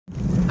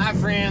Hi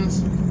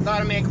friends,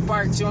 thought I'd make a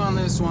part 2 on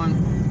this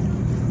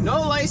one. No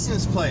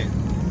license plate.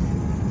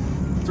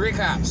 3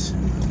 cops.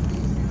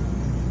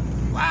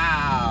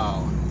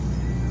 Wow.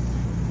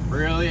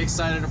 Really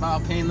excited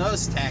about paying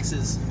those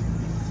taxes.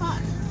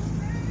 Fuck.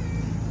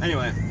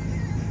 Anyway,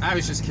 I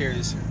was just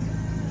curious.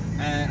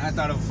 And I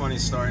thought of a funny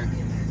story.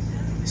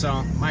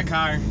 So, my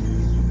car,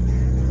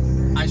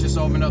 I just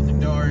opened up the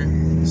door,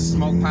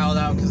 smoke piled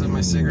out because of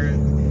my cigarette.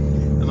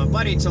 And my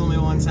buddy told me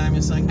one time,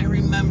 he's like, I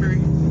remember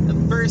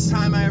the first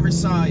time I ever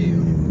saw you.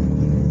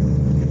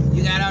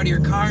 You got out of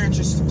your car and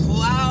just a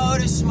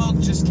cloud of smoke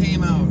just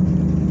came out.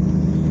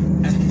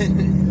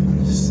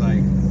 And just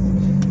like,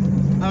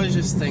 I was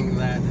just thinking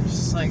that. It's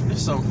just like,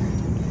 there's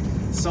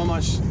so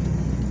much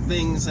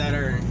things that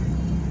are,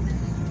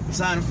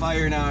 it's on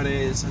fire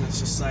nowadays, and it's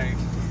just like,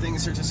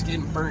 things are just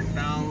getting burnt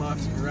down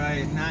left and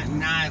right.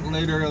 Not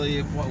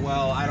literally,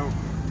 well, I don't,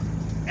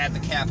 at the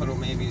Capitol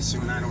maybe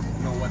soon, I don't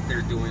know what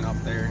they're doing up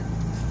there.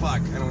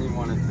 Fuck, I don't even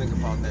want to think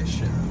about that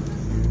shit.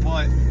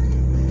 But,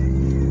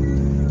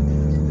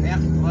 yeah,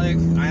 like,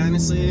 I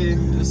honestly,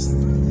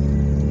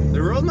 the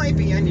world might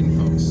be ending,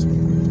 folks.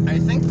 I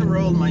think the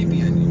world might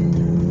be ending.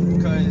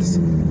 Because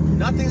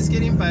nothing's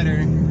getting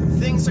better,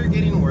 things are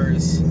getting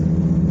worse,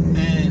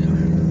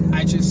 and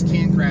I just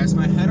can't grasp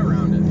my head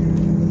around it.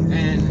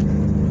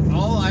 And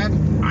all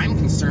I'm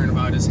concerned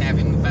about is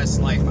having the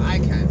best life I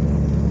can.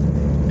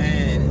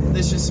 And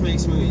this just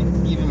makes me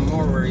even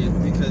more worried,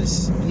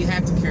 because you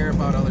have to care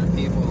about other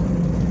people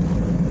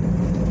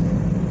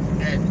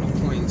at a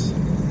point,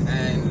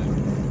 and,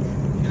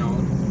 you know,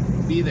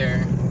 be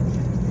there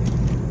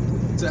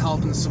to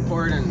help and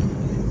support. And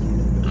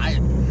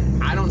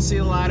I don't see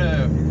a lot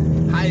of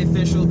high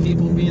official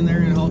people being there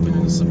and helping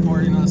and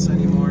supporting us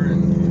anymore.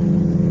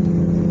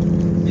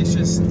 And it's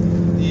just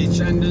the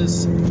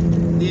agendas,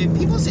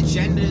 people's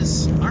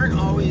agendas aren't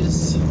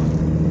always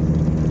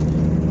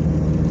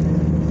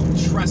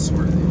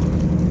trustworthy.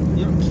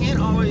 You can't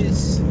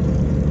always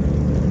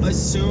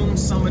assume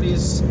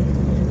somebody's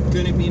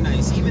gonna be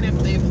nice, even if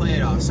they play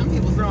it off. Some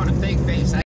people throw on a fake face.